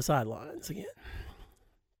fine from the sidelines again.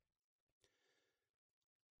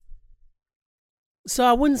 So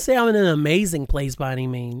I wouldn't say I'm in an amazing place by any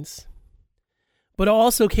means, but I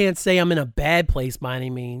also can't say I'm in a bad place by any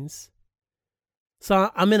means.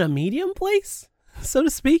 So I'm in a medium place, so to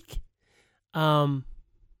speak.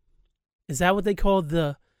 Is that what they called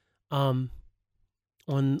the on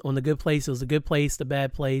the good place? It was the good place, the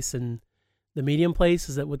bad place, and the medium place.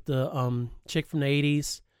 Is that what the chick from the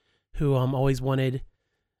 80s who always wanted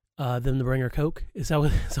them to bring her Coke? Is that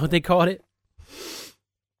what they called it?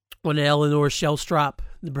 Wanted Eleanor Shellstrop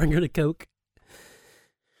to bring her the Coke.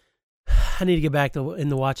 I need to get back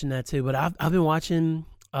into watching that too. But I've been watching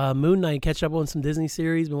Moon Knight, catch up on some Disney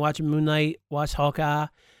series. Been watching Moon Knight, watched Hawkeye.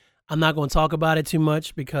 I'm not going to talk about it too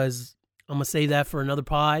much because I'm going to save that for another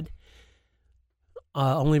pod.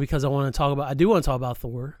 Only because I do want to talk about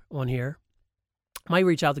Thor on here. Might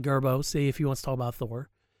reach out to Gerbo, see if he wants to talk about Thor.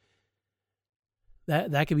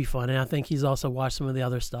 That could be fun. And I think he's also watched some of the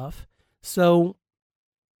other stuff. So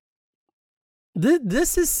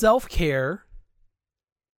this is self-care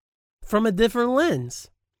from a different lens.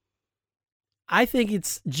 I think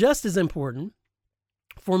it's just as important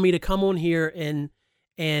for me to come on here and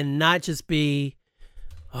not just be,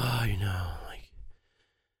 like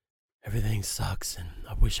everything sucks and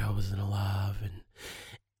I wish I wasn't alive,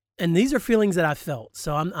 and these are feelings that I felt.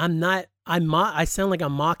 So I sound like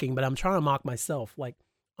I'm mocking, but I'm trying to mock myself. Like,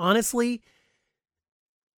 honestly,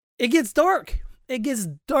 it gets dark. It gets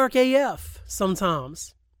dark AF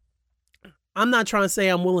sometimes. I'm not trying to say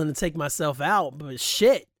I'm willing to take myself out, but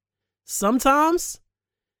shit, sometimes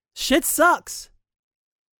shit sucks.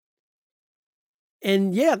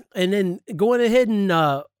 And yeah, and then going ahead and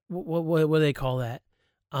what do they call that?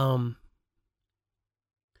 I'm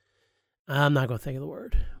not gonna think of the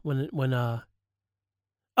word.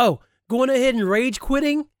 Going ahead and rage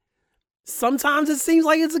quitting. Sometimes it seems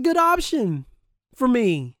like it's a good option for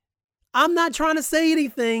me. I'm not trying to say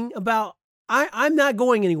anything about. I'm not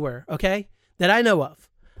going anywhere. Okay, that I know of.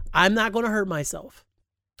 I'm not going to hurt myself.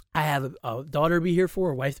 I have a daughter to be here for,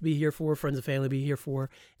 a wife to be here for, friends and family to be here for,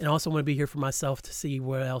 and I also want to be here for myself to see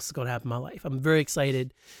what else is going to happen in my life. I'm very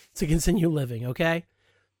excited to continue living, okay?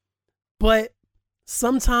 But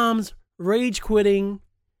sometimes rage quitting,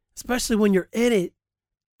 especially when you're in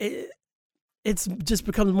it just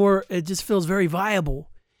becomes more, it just feels very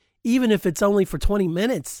viable, even if it's only for 20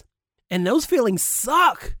 minutes. And those feelings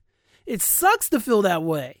suck. It sucks to feel that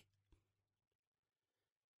way.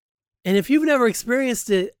 And if you've never experienced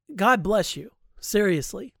it, God bless you.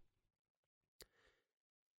 Seriously.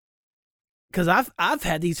 Because I've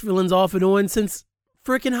had these feelings off and on since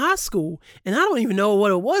freaking high school. And I don't even know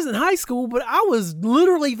what it was in high school, but I was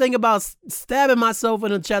literally thinking about stabbing myself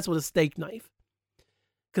in the chest with a steak knife.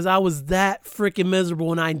 Because I was that freaking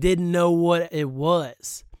miserable and I didn't know what it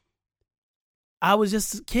was. I was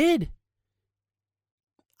just a kid.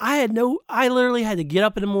 I literally had to get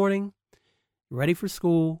up in the morning, ready for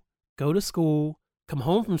school, go to school, come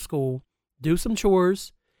home from school, do some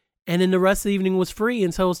chores, and then the rest of the evening was free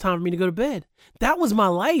until it was time for me to go to bed. That was my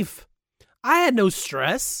life. I had no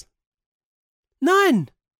stress. None.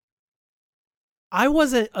 I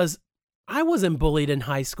wasn't bullied in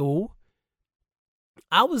high school.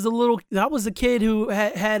 I was a kid who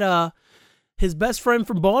had his best friend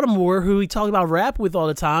from Baltimore who he talked about rap with all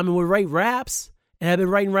the time and would write raps and had been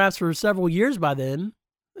writing raps for several years by then,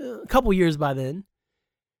 a couple years by then.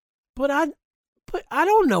 But I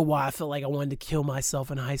don't know why I felt like I wanted to kill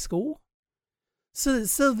myself in high school.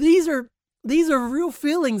 So these are real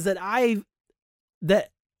feelings that I've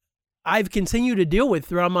continued to deal with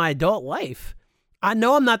throughout my adult life. I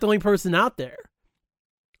know I'm not the only person out there.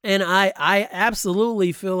 And I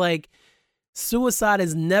absolutely feel like suicide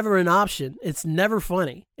is never an option. It's never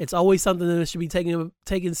funny. It's always something that should be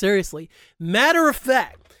taken seriously. Matter of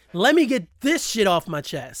fact, let me get this shit off my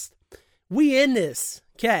chest. We in this,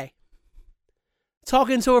 okay?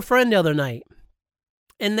 Talking to a friend the other night,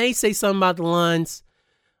 and they say something about the lines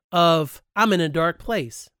of, I'm in a dark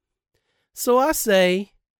place. So I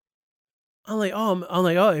say, I'm like,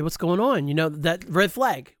 oh, hey, what's going on? You know, that red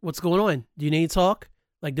flag. What's going on? Do you need to talk?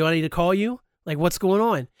 Like, do I need to call you? Like, what's going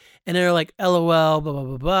on? And they're like, LOL, blah, blah,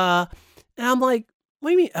 blah, blah. And I'm like,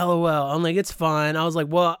 what do you mean LOL? I'm like, it's fine. I was like,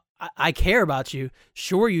 well, I care about you.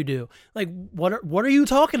 Sure you do. Like, what are you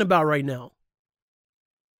talking about right now?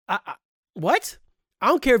 What? I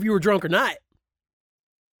don't care if you were drunk or not.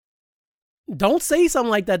 Don't say something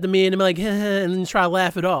like that to me and be like, and then try to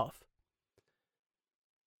laugh it off.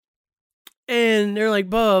 And they're like,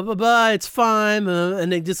 blah, blah, blah, it's fine.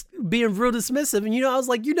 And they just being real dismissive. And, I was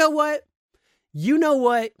like, you know what?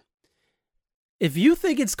 If you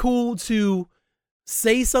think it's cool to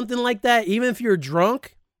say something like that, even if you're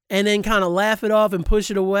drunk, and then kind of laugh it off and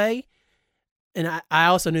push it away. And I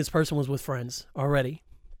also knew this person was with friends already.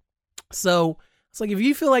 So it's like, if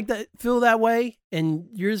you feel that way and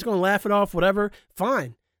you're just going to laugh it off, whatever,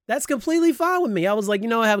 fine. That's completely fine with me. I was like,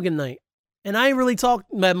 have a good night. And I ain't really talked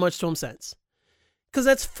that much to him since. Because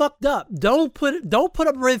that's fucked up. Don't put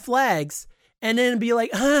up red flags and then be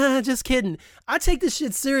like, just kidding. I take this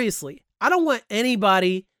shit seriously. I don't want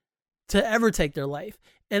anybody to ever take their life.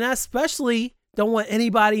 And I especially don't want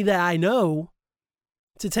anybody that I know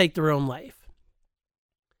to take their own life.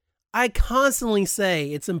 I constantly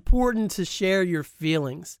say it's important to share your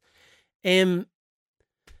feelings. And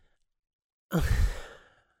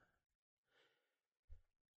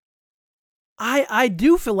I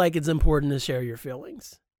do feel like it's important to share your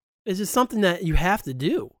feelings. It's just something that you have to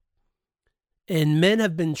do. And men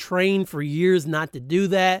have been trained for years not to do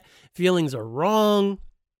that. Feelings are wrong.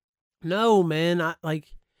 No, man.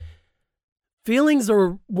 Feelings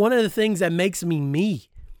are one of the things that makes me me.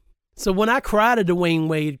 So when I cry to Dwayne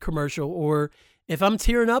Wade commercial, or if I'm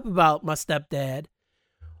tearing up about my stepdad,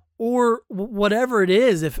 or whatever it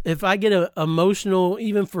is, if I get emotional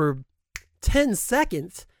even for 10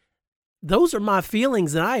 seconds, those are my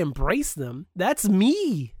feelings and I embrace them. That's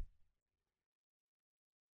me.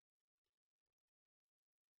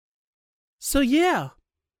 So yeah,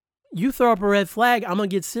 you throw up a red flag, I'm going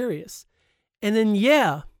to get serious. And then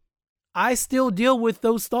yeah, I still deal with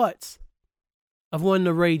those thoughts of wanting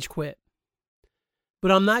to rage quit.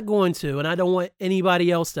 But I'm not going to, and I don't want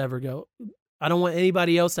anybody else to ever go. I don't want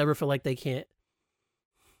anybody else to ever feel like they can't.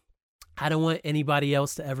 I don't want anybody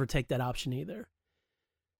else to ever take that option either.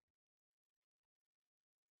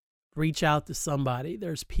 Reach out to somebody.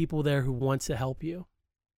 There's people there who want to help you.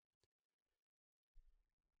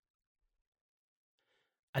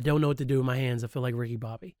 I don't know what to do with my hands. I feel like Ricky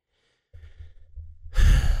Bobby.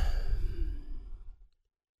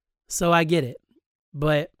 So I get it.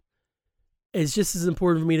 But it's just as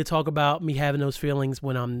important for me to talk about me having those feelings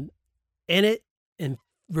when I'm in it and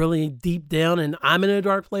really deep down and I'm in a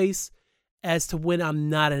dark place as to when I'm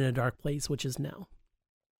not in a dark place, which is now.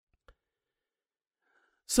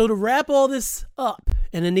 So to wrap all this up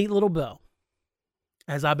in a neat little bow,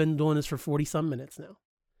 as I've been doing this for 40-some minutes now.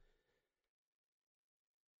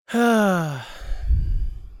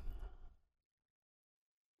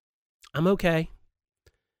 I'm okay.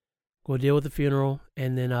 Go deal with the funeral,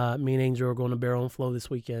 and then me and Angel are going to Barrel and Flow this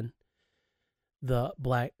weekend. The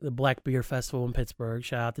Black Beer Festival in Pittsburgh.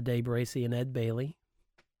 Shout out to Dave Bracey and Ed Bailey.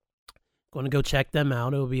 Going to go check them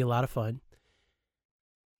out. It'll be a lot of fun.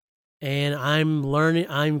 And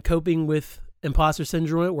I'm coping with imposter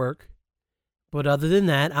syndrome at work. But other than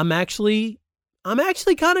that, I'm actually kind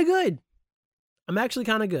of good. I'm actually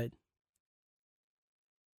kind of good.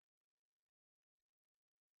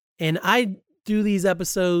 And I do these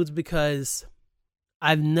episodes because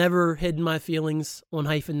I've never hidden my feelings on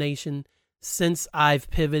Hyphen Nation since I've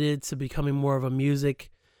pivoted to becoming more of a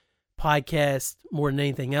music podcast more than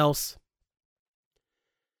anything else,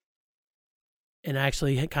 and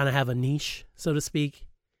actually kind of have a niche, so to speak,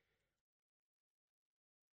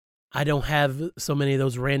 I don't have so many of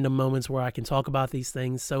those random moments where I can talk about these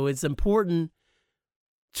things. So it's important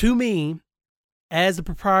to me, as the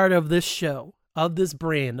proprietor of this show, of this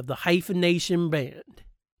brand, of the Hyphenation Band,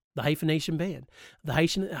 the Hyphenation Band, the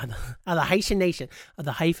Hyphenation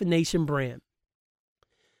brand,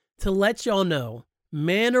 to let y'all know,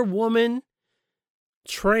 man or woman,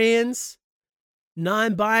 trans,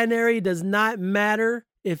 non-binary, does not matter.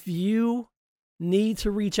 If you need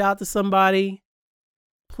to reach out to somebody,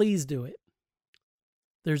 please do it.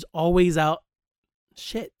 There's always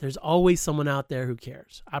someone out there who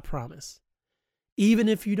cares. I promise. Even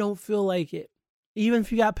if you don't feel like it. Even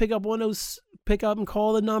if you got to pick up and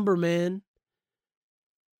call the number, man.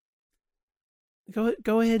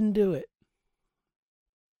 Go ahead and do it.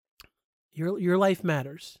 Your life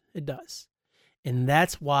matters. It does. And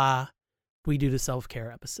that's why we do the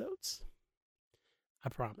self-care episodes. I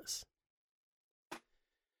promise.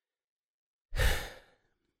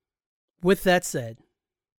 With that said,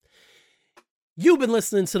 you've been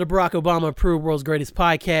listening to the Barack Obama approved world's greatest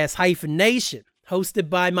podcast, Hyphenation, hosted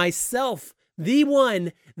by myself, the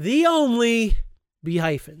one, the only, B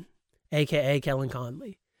Hyphen, aka Kellen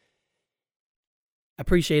Conley. I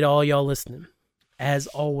appreciate all y'all listening. As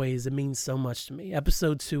always, it means so much to me.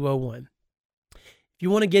 Episode 201. If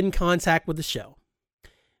you want to get in contact with the show,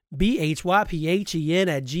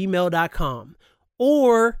 BHYPHEN@gmail.com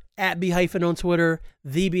or at B Hyphen on Twitter,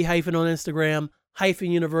 the B Hyphen on Instagram,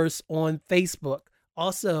 Hyphen Universe on Facebook.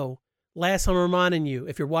 Also, last time I'm reminding you,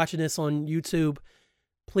 if you're watching this on YouTube,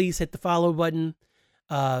 please hit the follow button.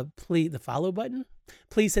 Please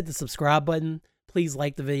hit the subscribe button. Please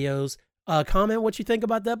like the videos. Comment what you think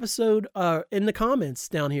about the episode in the comments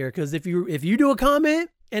down here. Because if you do a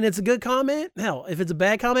comment and it's a good comment, hell, if it's a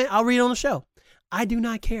bad comment, I'll read it on the show. I do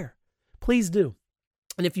not care. Please do.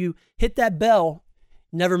 And if you hit that bell,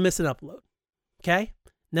 never miss an upload. Okay?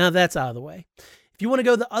 Now that's out of the way. If you want to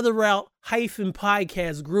go the other route,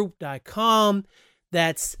 hyphenpodcastgroup.com.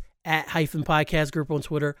 That's at hyphen podcast group on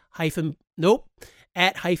Twitter,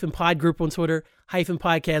 at hyphen pod group on Twitter, hyphen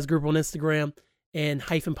podcast group on Instagram, and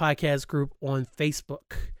hyphen podcast group on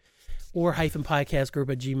Facebook, or hyphen podcast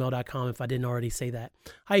group at gmail.com if I didn't already say that.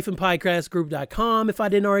 Hyphen podcastgroup.com if I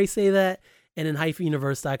didn't already say that, and then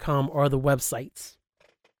hyphenuniverse.com are the websites.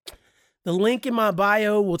 The link in my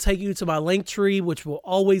bio will take you to my link tree, which will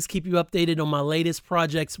always keep you updated on my latest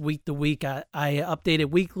projects week to week. I update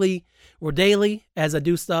it weekly or daily as I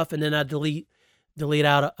do stuff, and then I delete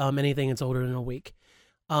out anything that's older than a week.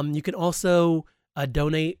 You can also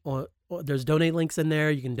donate. There's donate links in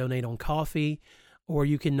there. You can donate on Coffee, or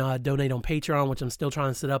you can donate on Patreon, which I'm still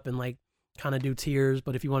trying to set up and kind of do tiers.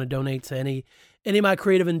 But if you want to donate to any of my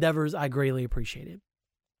creative endeavors, I greatly appreciate it.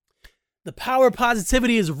 The power of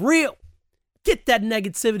positivity is real. Get that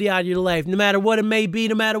negativity out of your life. No matter what it may be,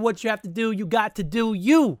 no matter what you have to do, you got to do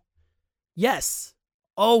you. Yes,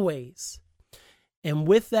 always. And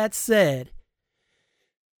with that said,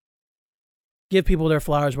 give people their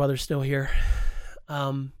flowers while they're still here.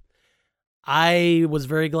 I was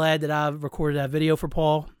very glad that I recorded that video for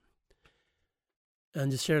Paul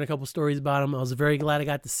and just sharing a couple stories about him. I was very glad I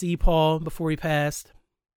got to see Paul before he passed.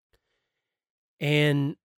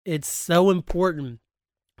 And it's so important.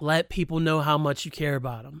 Let people know how much you care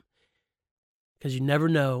about them, because you never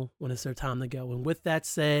know when it's their time to go. And with that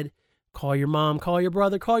said, call your mom, call your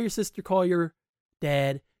brother, call your sister, call your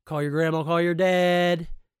dad, call your grandma, call your dad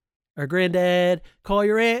or granddad, call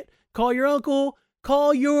your aunt, call your uncle,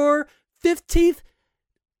 call your 15th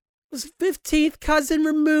cousin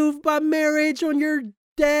removed by marriage on your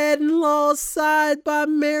dad-in-law's side by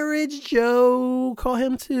marriage, Joe. Call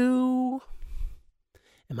him too.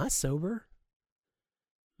 Am I sober?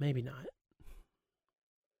 Maybe not.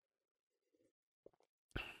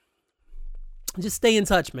 Just stay in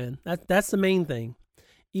touch, man. That's the main thing.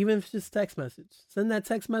 Even if it's just text message. Send that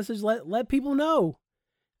text message. Let people know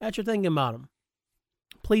that you're thinking about them.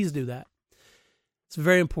 Please do that. It's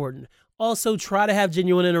very important. Also, try to have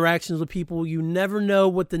genuine interactions with people. You never know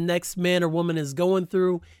what the next man or woman is going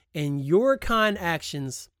through, and your kind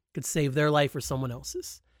actions could save their life or someone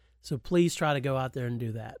else's. So please try to go out there and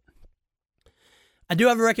do that. I do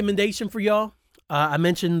have a recommendation for y'all. I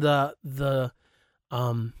mentioned the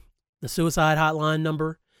suicide hotline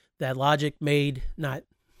number that Logic made, not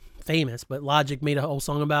famous, but Logic made a whole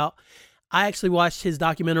song about. I actually watched his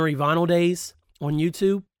documentary Vinyl Days on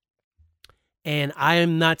YouTube, and I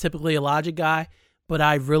am not typically a Logic guy, but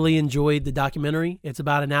I really enjoyed the documentary. It's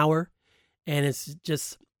about an hour, And it's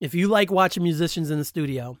just, if you like watching musicians in the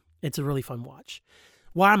studio, it's a really fun watch.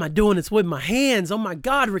 Why am I doing this with my hands? Oh my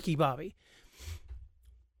God, Ricky Bobby.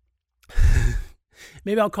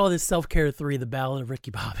 Maybe I'll call this Self-Care 3, The Ballad of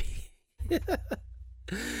Ricky Bobby.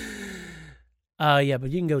 Yeah, but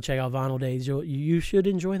you can go check out Vinyl Days. You should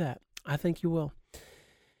enjoy that. I think you will.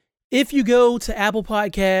 If you go to Apple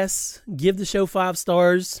Podcasts, give the show 5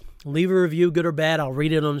 stars, leave a review, good or bad. I'll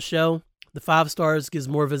read it on the show. The 5 stars gives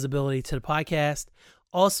more visibility to the podcast.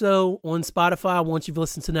 Also, on Spotify, once you've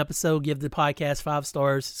listened to an episode, give the podcast 5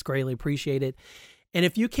 stars. It's greatly appreciated. And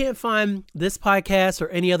if you can't find this podcast or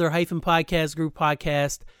any other Hyphen Podcast Group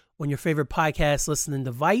podcast on your favorite podcast listening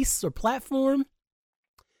device or platform,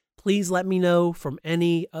 please let me know from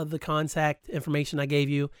any of the contact information I gave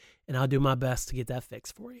you, and I'll do my best to get that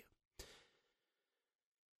fixed for you.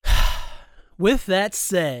 With that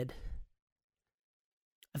said,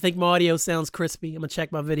 I think my audio sounds crispy. I'm going to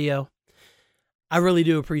check my video. I really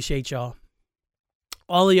do appreciate y'all.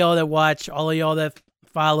 All of y'all that watch, all of y'all that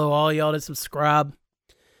follow, all of y'all that subscribe.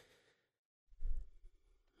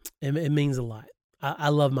 It means a lot. I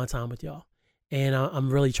love my time with y'all. And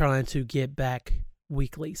I'm really trying to get back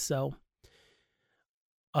weekly. So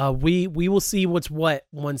we will see what's what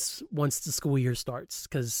once the school year starts.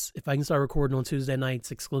 Because if I can start recording on Tuesday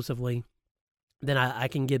nights exclusively, then I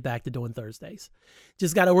can get back to doing Thursdays. I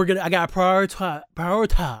gotta prioritize.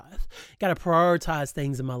 Gotta prioritize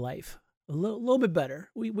things in my life a little bit better.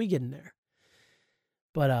 We getting there.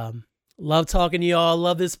 But love talking to y'all.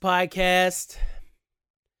 Love this podcast.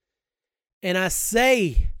 And I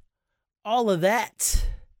say all of that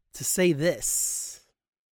to say this.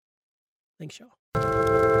 Thanks, y'all.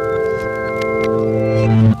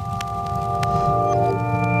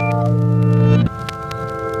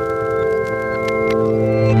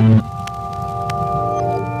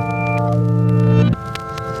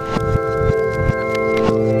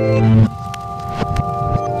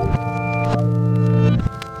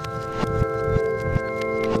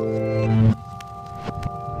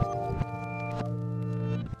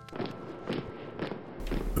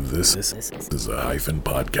 This is a Hyphen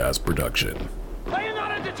Podcast production. Are you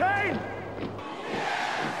not entertained?